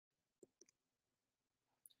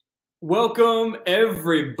Welcome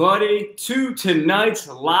everybody to tonight's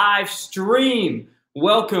live stream.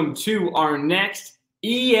 Welcome to our next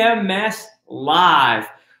EMS Live.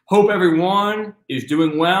 Hope everyone is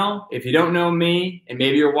doing well. If you don't know me, and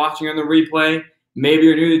maybe you're watching on the replay, maybe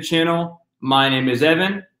you're new to the channel, my name is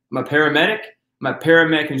Evan. I'm a paramedic. I'm a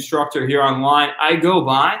paramedic instructor here online. I go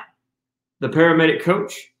by the paramedic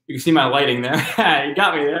coach. You can see my lighting there. You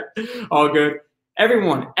got me there. All good.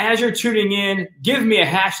 Everyone, as you're tuning in, give me a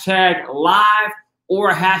hashtag live or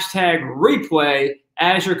a hashtag replay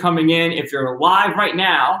as you're coming in. If you're live right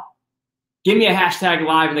now, give me a hashtag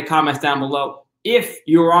live in the comments down below. If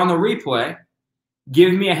you're on the replay,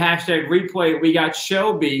 give me a hashtag replay. We got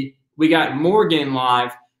Shelby, we got Morgan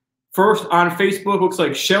live. First on Facebook looks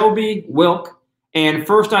like Shelby Wilk. And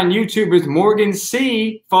first on YouTube is Morgan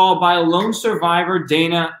C, followed by Lone Survivor,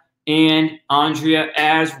 Dana, and Andrea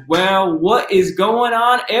as well. What is going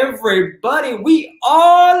on, everybody? We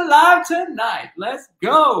are live tonight. Let's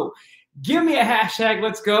go. Give me a hashtag.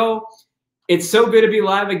 Let's go. It's so good to be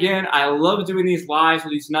live again. I love doing these lives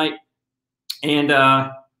with you tonight. And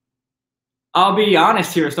I'll be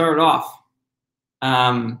honest here to start it off.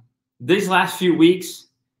 These last few weeks,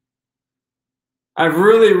 I've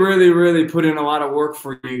really put in a lot of work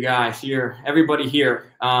for you guys here, everybody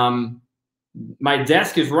here. My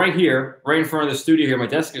desk is right here, right in front of the studio here. My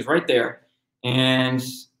desk is right there. And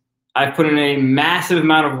I've put in a massive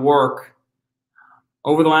amount of work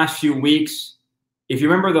over the last few weeks. If you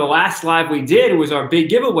remember the last live we did was our big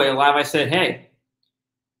giveaway live. I said, hey,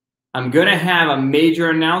 I'm going to have a major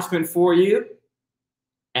announcement for you.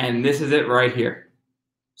 And this is it right here.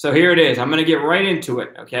 So here it is. I'm going to get right into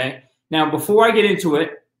it, okay? Now, before I get into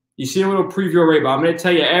it, you see a little preview already, but I'm going to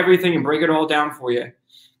tell you everything and break it all down for you.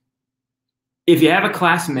 If you have a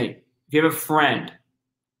classmate, if you have a friend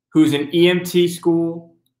who's in EMT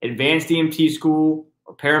school, advanced EMT school,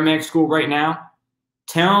 or paramedic school right now,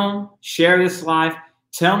 tell them, share this live,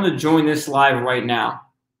 tell them to join this live right now.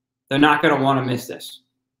 They're not going to want to miss this.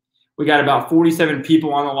 We got about 47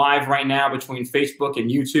 people on the live right now between Facebook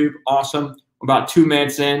and YouTube. Awesome. We're about 2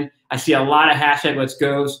 minutes in. I see a lot of hashtag let's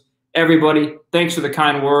goes. Everybody, thanks for the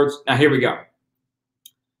kind words. Now, here we go.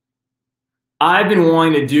 I've been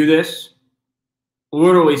wanting to do this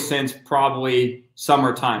literally since probably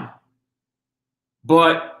summertime.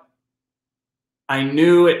 But I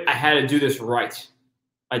knew I had to do this right.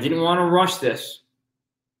 I didn't want to rush this.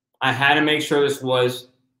 I had to make sure this was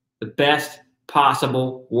the best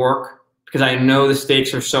possible work because I know the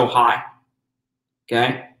stakes are so high.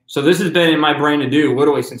 Okay? So this has been in my brain to do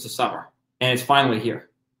literally since the summer, and it's finally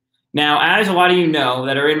here. Now, as a lot of you know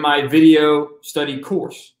that are in my video study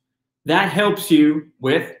course, that helps you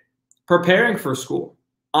with preparing for school,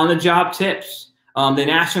 on-the-job tips, the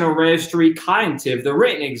National Registry cognitive, the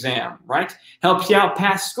written exam, right? Helps you out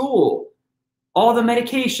past school, all the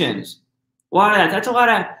medications, a lot of that. That's a lot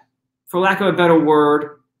of, for lack of a better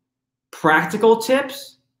word, practical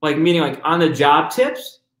tips, like meaning like on-the-job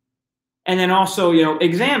tips, and then also, you know,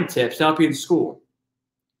 exam tips to help you in school.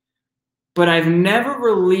 But I've never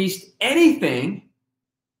released anything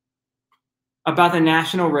about the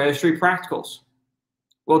National Registry practicals.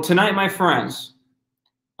 Well, tonight, my friends,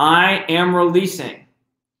 I am releasing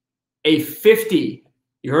a 50,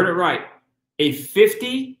 you heard it right, a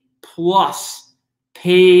 50-plus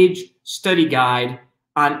page study guide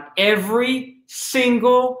on every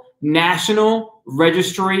single National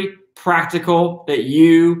Registry practical that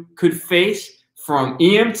you could face from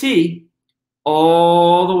EMT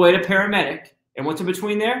all the way to paramedic. And what's in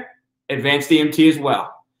between there? Advanced EMT as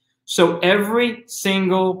well. So every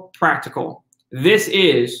single practical. This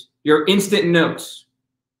is your instant notes.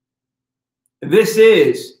 This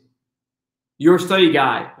is your study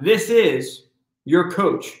guide. This is your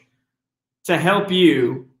coach to help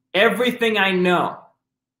you. Everything I know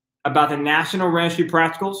about the National Registry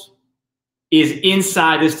practicals is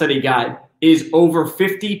inside this study guide. It is over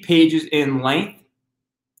 50 pages in length,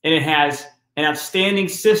 and it has an outstanding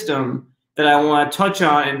system that I want to touch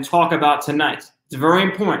on and talk about tonight. It's very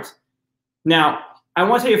important. Now, I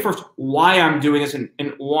want to tell you first why I'm doing this and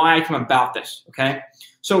why I come about this, okay?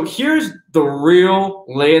 So here's the real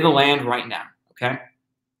lay of the land right now, okay?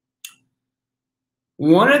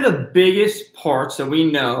 One of the biggest parts that we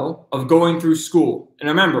know of going through school, and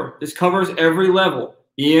remember, this covers every level,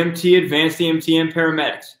 EMT, advanced EMT, and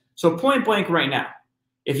paramedics. So point blank right now,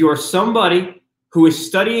 if you are somebody who is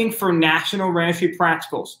studying for National Registry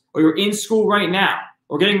practicals, or you're in school right now,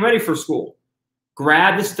 or getting ready for school,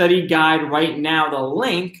 grab the study guide right now. The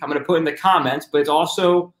link I'm going to put in the comments, but it's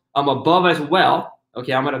also above as well.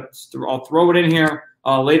 Okay, I'll throw it in here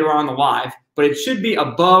later on the live, but it should be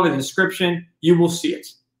above in the description. You will see it.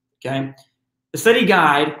 okay? The study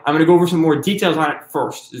guide, I'm going to go over some more details on it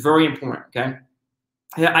first. It's very important, okay?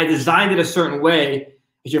 I designed it a certain way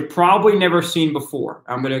that you've probably never seen before.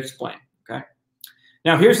 I'm going to explain, okay?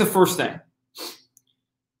 Now, here's the first thing.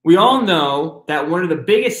 We all know that one of the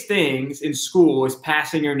biggest things in school is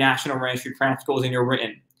passing your National Registry practicals and your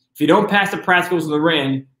written. If you don't pass the practicals and the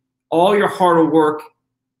written, all your hard work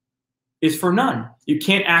is for none. You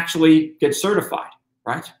can't actually get certified,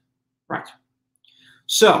 right? Right.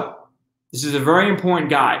 So this is a very important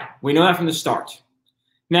guide. We know that from the start.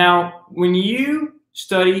 Now, when you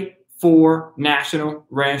study for National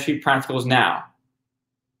Registry practicals now,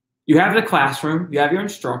 you have the classroom, you have your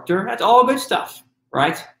instructor, that's all good stuff,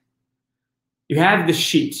 right? You have the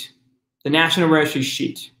sheet, the National Registry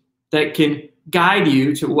sheet that can guide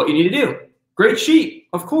you to what you need to do. Great sheet,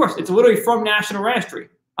 of course. It's literally from National Registry.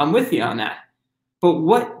 I'm with you on that. But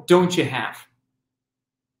what don't you have?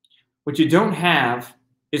 What you don't have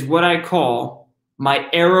is what I call my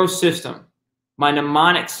arrow system, my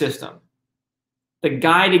mnemonic system, the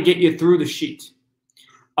guide to get you through the sheet.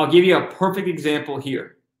 I'll give you a perfect example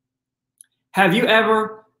here. Have you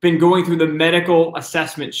ever been going through the medical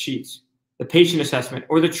assessment sheet, the patient assessment,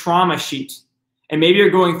 or the trauma sheet, and maybe you're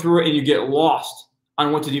going through it and you get lost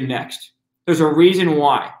on what to do next? There's a reason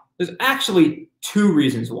why. There's actually two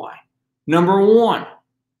reasons why. Number one,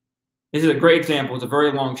 this is a great example. It's a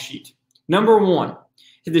very long sheet. Number one,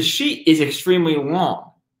 the sheet is extremely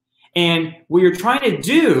long. And what you're trying to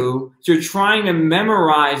do is you're trying to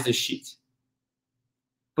memorize the sheet,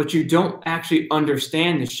 but you don't actually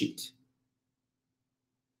understand the sheet.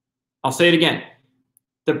 I'll say it again.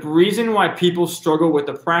 The reason why people struggle with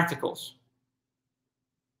the practicals.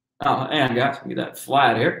 Oh, and guys, get that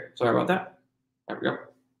flat here. Sorry about that. There we go.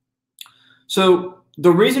 So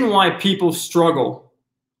the reason why people struggle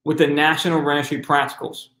with the National Registry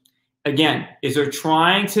practicals, again, is they're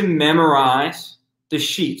trying to memorize the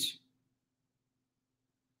sheet.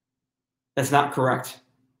 That's not correct.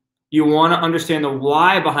 You want to understand the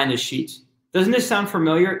why behind the sheet. Doesn't this sound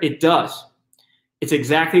familiar? It does. It's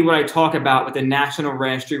exactly what I talk about with the National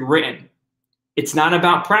Registry written. It's not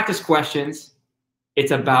about practice questions.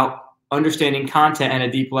 It's about understanding content at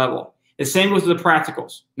a deep level. The same goes with the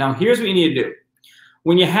practicals. Now, here's what you need to do.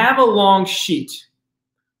 When you have a long sheet,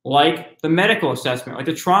 like the medical assessment, like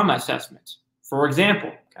the trauma assessment, for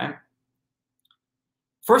example, okay?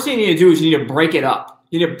 First thing you need to do is you need to break it up.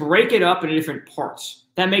 You need to break it up into different parts.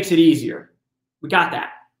 That makes it easier. We got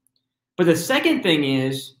that. But the second thing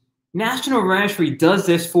is, National Registry does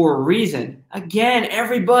this for a reason. Again,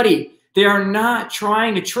 everybody, they are not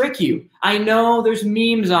trying to trick you. I know there's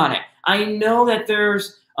memes on it. I know that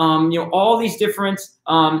there's all these different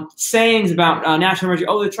sayings about National Registry.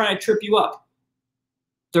 Oh, they're trying to trip you up.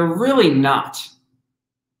 They're really not.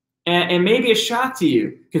 And maybe a shock to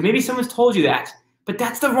you, because maybe someone's told you that. But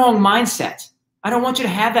that's the wrong mindset. I don't want you to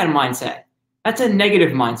have that mindset. That's a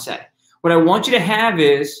negative mindset. What I want you to have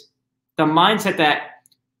is the mindset that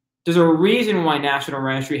there's a reason why National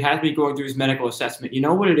Registry has to be going through his medical assessment. You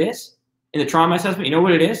know what it is? In the trauma assessment, you know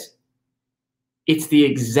what it is? It's the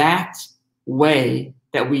exact way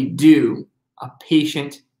that we do a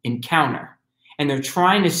patient encounter. And they're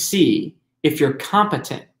trying to see if you're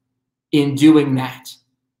competent in doing that.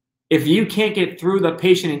 If you can't get through the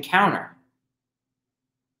patient encounter,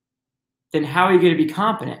 then how are you going to be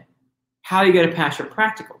competent? How are you going to pass your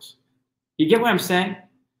practicals? You get what I'm saying?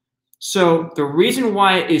 So the reason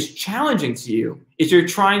why it is challenging to you is you're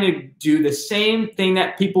trying to do the same thing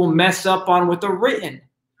that people mess up on with the written.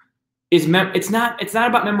 It's not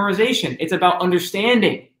about memorization. It's about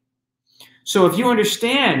understanding. So if you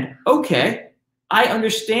understand, okay, I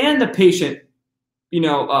understand the patient,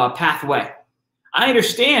 pathway. I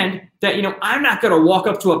understand that, I'm not going to walk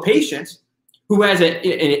up to a patient who has an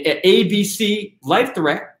ABC life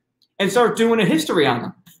threat and start doing a history on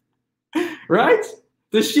them, right?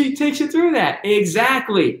 The sheet takes you through that.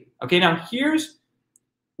 Exactly. Okay, now here's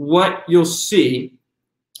what you'll see.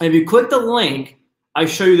 If you click the link, I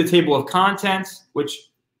show you the table of contents,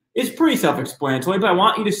 which is pretty self-explanatory, but I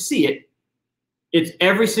want you to see it. It's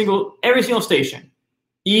every single station,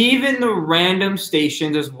 even the random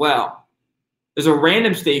stations as well. There's a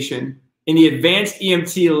random station in the advanced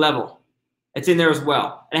EMT level. It's in there as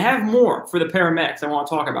well. And I have more for the paramedics I want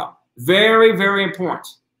to talk about. Very, very important.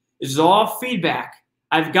 This is all feedback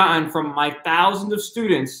I've gotten from my thousands of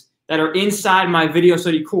students that are inside my video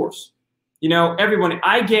study course. Everyone,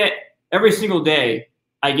 I get every single day,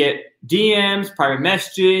 I get DMs, private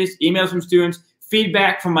messages, emails from students,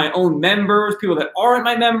 feedback from my own members, people that aren't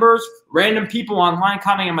my members, random people online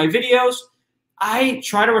commenting on my videos. I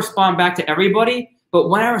try to respond back to everybody, But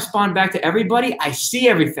when I respond back to everybody, I see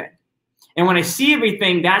everything. And when I see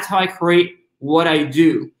everything, that's how I create what I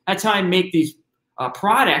do. That's how I make these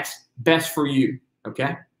products best for you,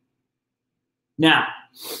 okay? Now,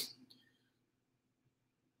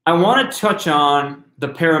 I want to touch on the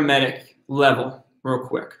paramedic level real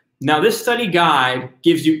quick. Now, this study guide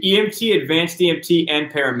gives you EMT, advanced EMT,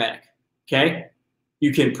 and paramedic, okay?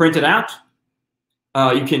 You can print it out.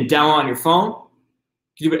 You can download on your phone.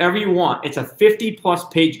 You can do whatever you want. It's a 50-plus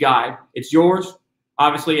page guide. It's yours.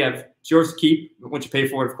 Obviously, it's yours to keep once you pay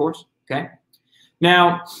for it, of course, okay?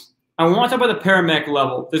 Now, I want to talk about the paramedic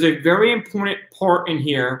level. There's a very important part in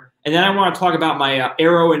here, and then I want to talk about my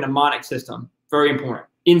aero and mnemonic system. Very important.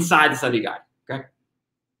 Inside the study guide, okay?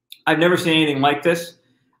 I've never seen anything like this,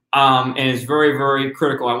 and it's very, very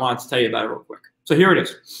critical. I wanted to tell you about it real quick. So here it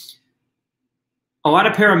is. A lot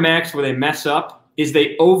of paramedics, where they mess up, is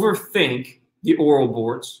they overthink the oral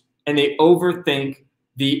boards, and they overthink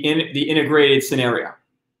the integrated scenario,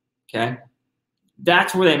 okay?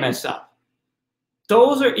 That's where they mess up.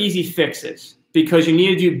 Those are easy fixes because you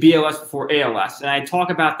need to do BLS before ALS, and I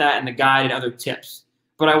talk about that in the guide and other tips.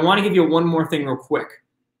 But I want to give you one more thing real quick.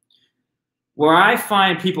 Where I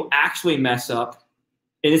find people actually mess up,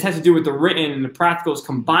 and this has to do with the written and the practicals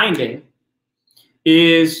combining,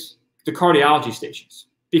 is the cardiology stations.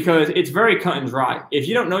 Because it's very cut and dry. If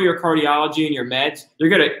you don't know your cardiology and your meds, you're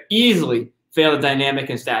going to easily fail the dynamic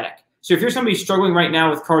and static. So if you're somebody struggling right now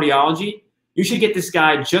with cardiology, you should get this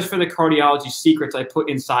guide just for the cardiology secrets I put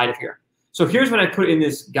inside of here. So here's what I put in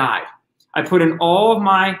this guide. I put in all of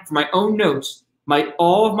for my own notes,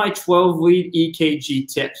 all of my 12-lead EKG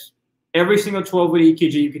tips. Every single 12-lead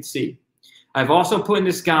EKG you could see. I've also put in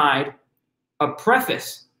this guide a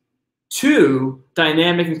preface to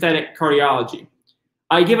dynamic and static cardiology.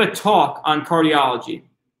 I give a talk on cardiology.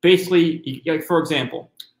 Basically, for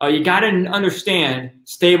example, you got to understand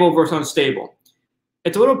stable versus unstable.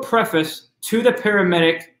 It's a little preface to the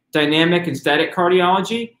paramedic dynamic and static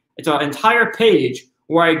cardiology. It's an entire page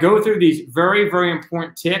where I go through these very, very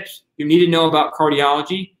important tips you need to know about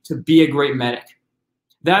cardiology to be a great medic.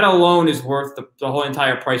 That alone is worth the whole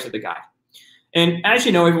entire price of the guide. And as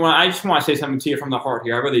you know, everyone, I just want to say something to you from the heart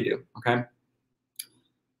here. I really do, okay?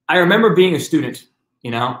 I remember being a student, you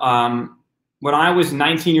know, when I was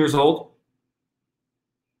 19 years old.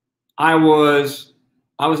 I was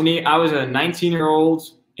a 19-year-old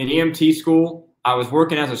in EMT school. I was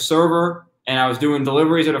working as a server, and I was doing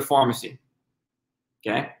deliveries at a pharmacy,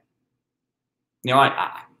 okay? You know,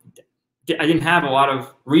 I didn't have a lot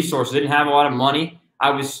of resources. I didn't have a lot of money. I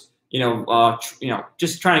was,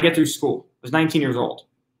 just trying to get through school. I was 19 years old.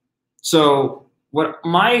 So what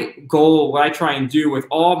my goal, what I try and do with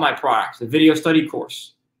all of my products, the video study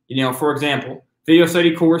course, for example, video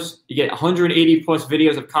study course, you get 180 plus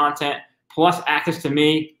videos of content plus access to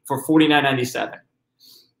me for $49.97.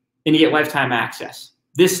 And you get lifetime access.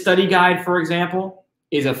 This study guide, for example,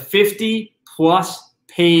 is a 50 plus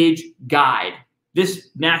page guide.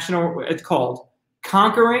 It's called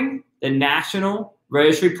Conquering the National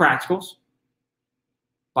Registry Practicals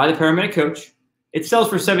by the Paramedic Coach. It sells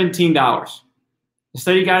for $17. The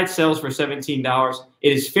study guide sells for $17.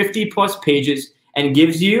 It is 50 plus pages and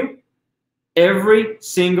gives you every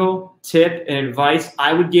single tip and advice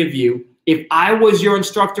I would give you if I was your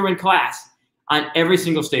instructor in class on every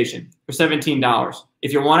single station for $17.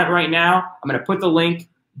 If you want it right now, I'm going to put the link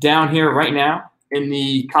down here right now in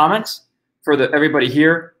the comments for everybody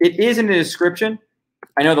here. It is in the description.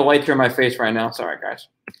 I know the lights are in my face right now. Sorry, guys.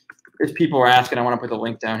 If people are asking, I want to put the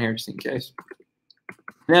link down here just in case.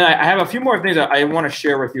 And then I have a few more things that I want to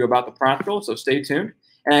share with you about the practical, so stay tuned.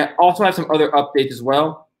 And I also have some other updates as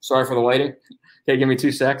well. Sorry for the lighting. Okay, give me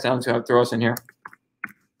 2 secs. I'm just going to throw us in here.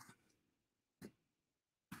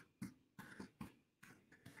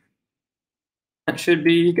 That should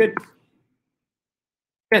be good.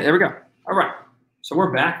 Okay, there we go. All right. So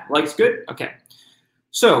we're back. Lights good? Okay.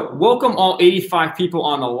 So welcome all 85 people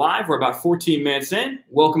on the live. We're about 14 minutes in.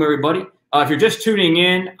 Welcome, everybody. If you're just tuning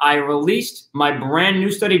in, I released my brand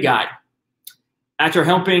new study guide. After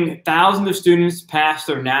helping thousands of students pass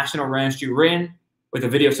their National Registry Written with a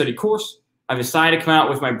video study course, I've decided to come out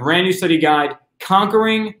with my brand new study guide,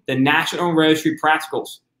 Conquering the National Registry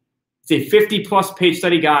Practicals. It's a 50 plus page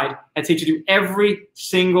study guide that takes you through every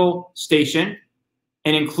single station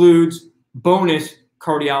and includes bonus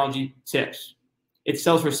cardiology tips. It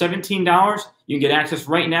sells for $17. You can get access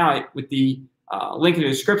right now with the link in the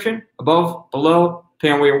description, above, below,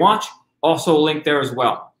 depending on where you watch. Also a link there as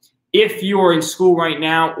well. If you are in school right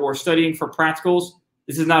now or studying for practicals,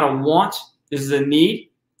 this is not a want, this is a need.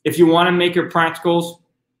 If you want to make your practicals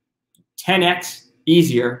 10x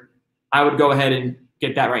easier, I would go ahead and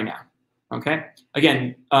get that right now. Okay.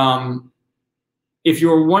 Again, if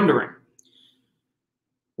you're wondering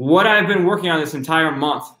what I've been working on this entire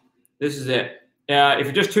month, this is it. If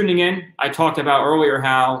you're just tuning in, I talked about earlier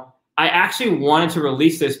how I actually wanted to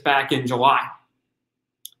release this back in July.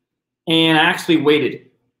 And I actually waited.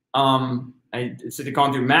 It's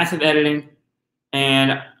gone through massive editing,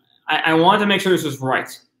 and I wanted to make sure this was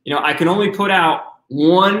right. You know, I can only put out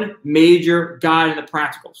one major guide in the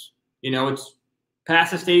practicals. You know, it's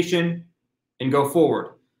pass the station and go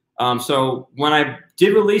forward. So when I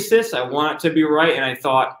did release this, I want it to be right, and I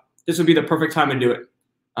thought this would be the perfect time to do it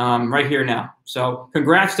right here now. So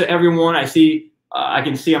congrats to everyone. I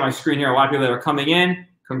can see on my screen here a lot of people that are coming in.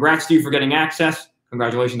 Congrats to you for getting access.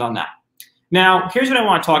 Congratulations on that. Now, here's what I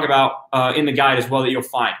want to talk about in the guide as well that you'll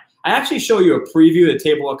find. I actually show you a preview of the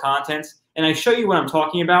table of contents, and I show you what I'm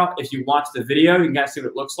talking about. If you watch the video, you can guys see what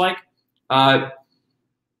it looks like. I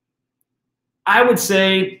would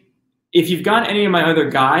say if you've gotten any of my other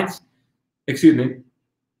guides, it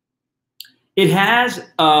has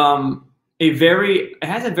a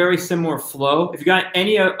very similar flow. If you got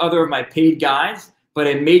any other of my paid guides, but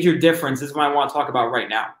a major difference is what I want to talk about right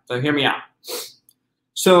now. So hear me out.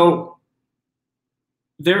 So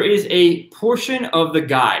there is a portion of the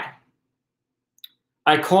guide.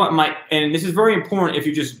 I call it and this is very important if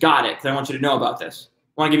you just got it, because I want you to know about this.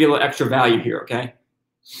 I want to give you a little extra value here, okay?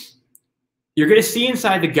 You're going to see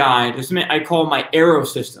inside the guide, this I call my arrow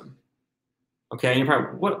system. Okay, and you're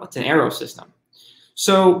probably, what's an arrow system?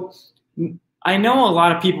 So I know a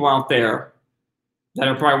lot of people out there that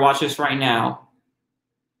are probably watching this right now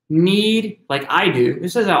need, like I do,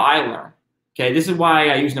 this is how I learn. Okay, this is why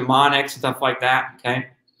I use mnemonics and stuff like that, okay?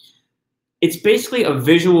 It's basically a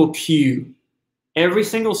visual cue. Every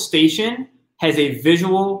single station has a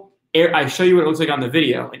visual, I show you what it looks like on the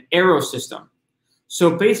video, an arrow system.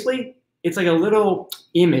 So basically, it's like a little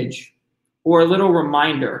image or a little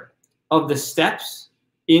reminder of the steps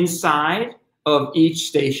inside of each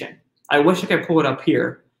station. I wish I could pull it up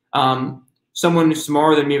here. Someone who's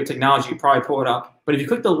smarter than me with technology could probably pull it up. But if you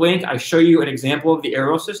click the link, I show you an example of the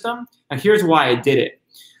arrow system. And here's why I did it.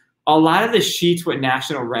 A lot of the sheets with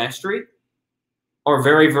National Registry are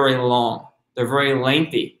very, very long. They're very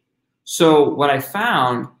lengthy. So what I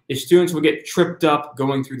found is students will get tripped up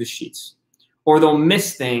going through the sheets. Or they'll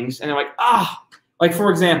miss things, and they're like, like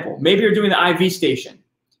for example, maybe you're doing the IV station.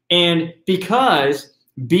 And because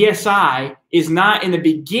BSI is not in the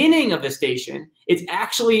beginning of the station, it's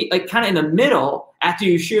actually like kind of in the middle after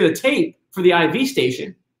you share the tape for the IV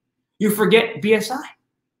station, you forget BSI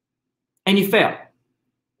and you fail.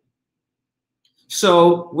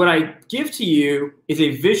 So what I give to you is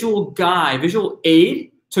a visual guide, visual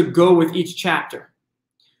aid to go with each chapter.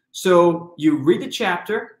 So you read the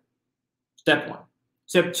chapter, step one.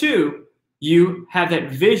 Step two, you have that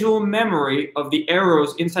visual memory of the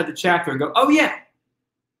arrows inside the chapter and go, oh yeah,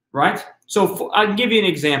 right? So I can give you an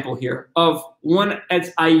example here of one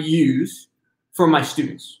as I use for my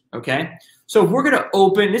students, okay? So if we're gonna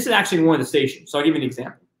open, this is actually one of the stations, so I'll give you an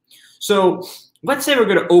example. So let's say we're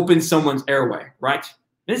gonna open someone's airway, right?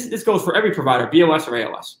 This goes for every provider, BLS or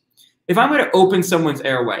ALS. If I'm gonna open someone's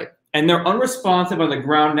airway and they're unresponsive on the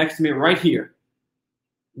ground next to me right here,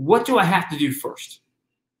 what do I have to do first?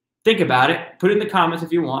 Think about it. Put it in the comments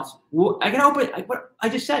if you want. Well, I can open. I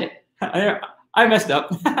just said it. I messed up.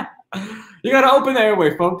 You got to open the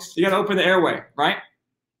airway, folks. You got to open the airway, right?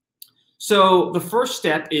 So the first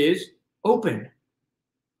step is open.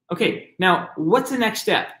 Okay, now what's the next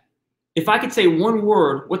step? If I could say one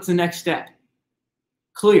word, what's the next step?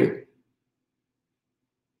 Clear.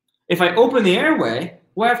 If I open the airway,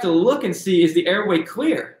 well, I have to look and see, is the airway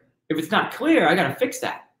clear? If it's not clear, I got to fix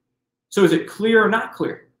that. So is it clear or not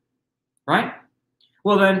clear? Right?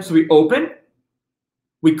 Well then, so we open,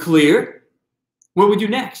 we clear. What do we do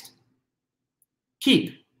next?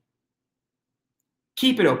 Keep.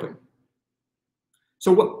 Keep it open.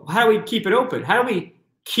 So how do we keep it open? How do we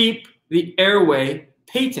keep the airway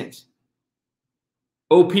patent?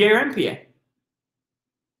 OPA or MPA?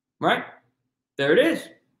 Right? There it is.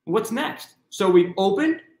 What's next? So we've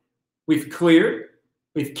opened, we've cleared,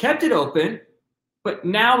 we've kept it open, but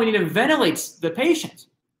now we need to ventilate the patient.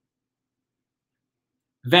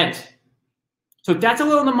 Vent. So that's a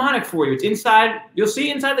little mnemonic for you. It's inside, you'll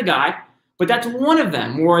see inside the guide, but that's one of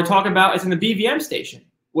them where I talk about, it's in the BVM station,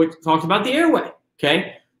 which talks about the airway,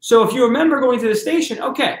 okay? So if you remember going to the station,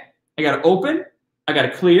 okay, I gotta open, I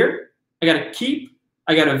gotta clear, I gotta keep,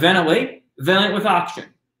 I gotta ventilate with oxygen.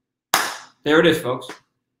 There it is, folks.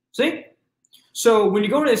 See? So when you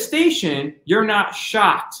go to the station, you're not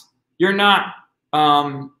shocked. You're not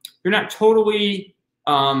totally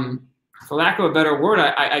for lack of a better word,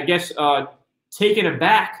 I guess, taken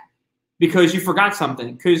aback because you forgot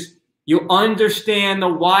something, because you understand the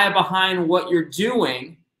why behind what you're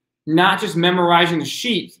doing, not just memorizing the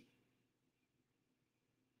sheet,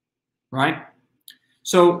 right?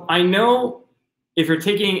 So I know if you're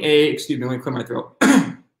taking excuse me, let me clear my throat.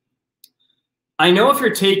 I know if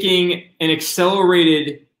you're taking an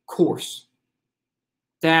accelerated course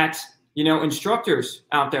that, you know, instructors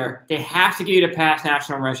out there, they have to get you to pass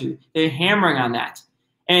National Registry. They're hammering on that.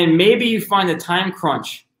 And maybe you find the time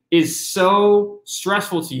crunch is so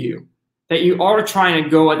stressful to you that you are trying to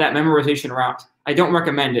go at that memorization route. I don't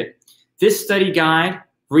recommend it. This study guide,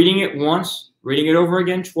 reading it once, reading it over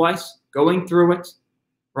again twice, going through it,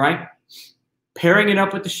 right? Pairing it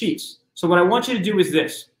up with the sheets. So what I want you to do is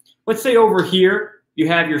this. Let's say over here you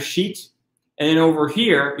have your sheet, and then over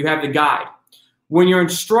here you have the guide. When your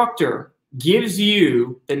instructor gives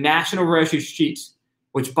you the National Registry sheets,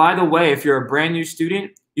 which, by the way, if you're a brand new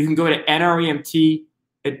student, you can go to NREMT.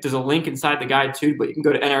 There's a link inside the guide too, but you can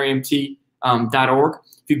go to NREMT.org.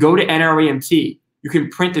 If you go to NREMT, you can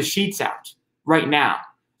print the sheets out right now.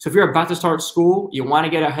 So if you're about to start school, you want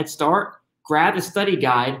to get a head start, grab the study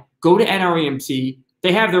guide, go to NREMT.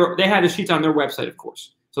 They have the sheets on their website, of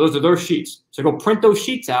course. So those are their sheets. So go print those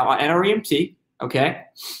sheets out on NREMT, okay?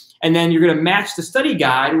 And then you're going to match the study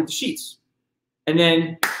guide with the sheets. And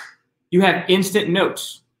then you have instant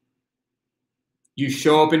notes. You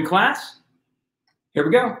show up in class. Here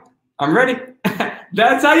we go. I'm ready.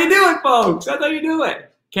 That's how you do it, folks. That's how you do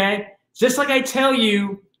it, okay? Just like I tell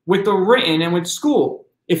you with the written and with school,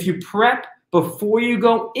 if you prep before you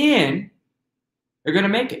go in, you're going to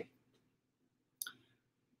make it.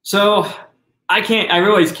 So I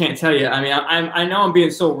really can't tell you. I mean, I know I'm being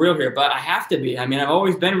so real here, but I have to be. I mean, I've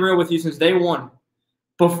always been real with you since day one.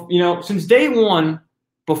 Since day one,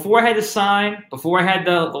 before I had the sign, before I had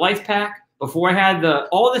the life pack, before I had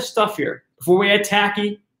all this stuff here, before we had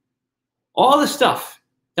tacky, all the stuff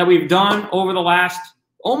that we've done over the last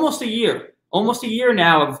almost a year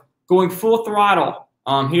now of going full throttle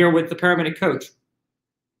here with the paramedic coach.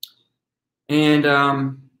 And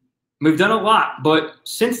we've done a lot, but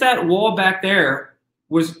since that wall back there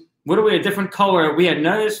was literally a different color, we had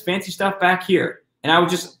none of this fancy stuff back here. And I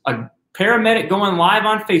was just a paramedic going live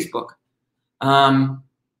on Facebook,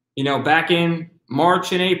 back in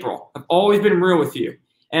March and April. I've always been real with you.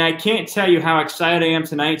 And I can't tell you how excited I am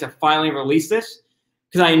tonight to finally release this,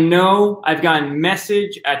 because I know I've gotten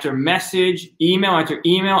message after message, email after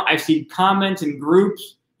email. I've seen comments in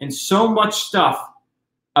groups and so much stuff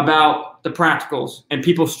about the practicals and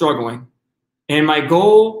people struggling. And my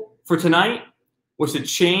goal for tonight was to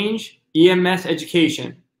change EMS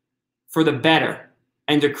education for the better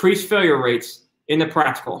and decrease failure rates in the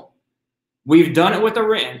practical. We've done it with the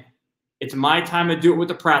written. It's my time to do it with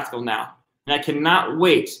the practical now. And I cannot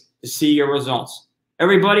wait to see your results.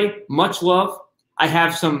 Everybody, much love. I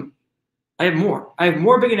have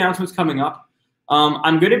more big announcements coming up.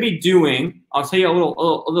 I'm going to be doing, I'll tell you a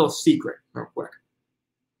little secret real quick.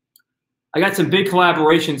 I got some big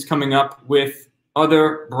collaborations coming up with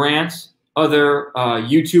other brands, other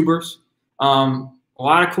YouTubers. A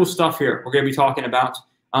lot of cool stuff here we're going to be talking about.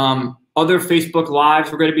 Other Facebook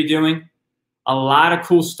Lives we're going to be doing. A lot of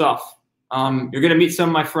cool stuff. You're going to meet some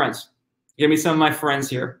of my friends. You're going to meet some of my friends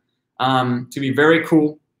here. To be very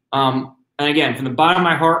cool. And again, from the bottom of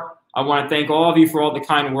my heart, I want to thank all of you for all the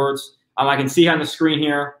kind words. I can see on the screen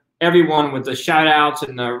here, everyone with the shout outs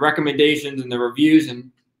and the recommendations and the reviews,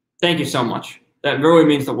 and thank you so much. That really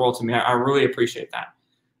means the world to me. I really appreciate that.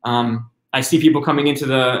 I see people coming into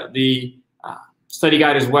the study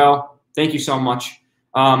guide as well. Thank you so much.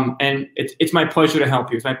 And it's my pleasure to help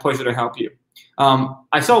you. It's my pleasure to help you.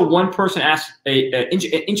 I saw one person ask an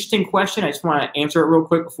interesting question. I just want to answer it real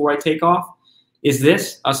quick before I take off. Is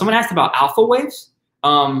this, someone asked about alpha waves.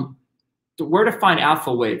 Where to find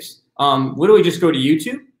alpha waves? Literally just go to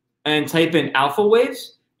YouTube and type in alpha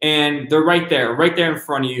waves, and they're right there in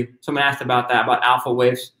front of you. Someone asked about that, about alpha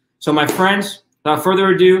waves. So my friends, without further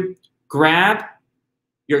ado, grab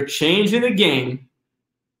your change in the game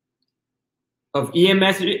of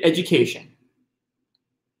EMS education.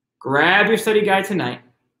 Grab your study guide tonight.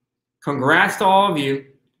 Congrats to all of you,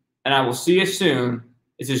 and I will see you soon.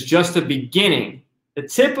 This is just the beginning, the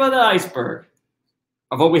tip of the iceberg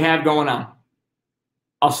of what we have going on.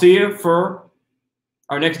 I'll see you for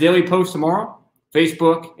our next daily post tomorrow.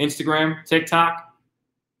 Facebook, Instagram, TikTok,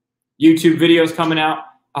 YouTube videos coming out.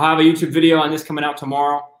 I'll have a YouTube video on this coming out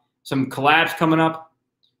tomorrow. Some collabs coming up.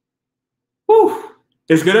 Whew,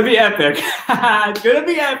 it's going to be epic. It's going to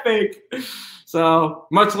be epic. So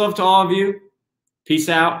much love to all of you. Peace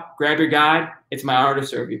out. Grab your guide. It's my honor to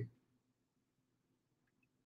serve you.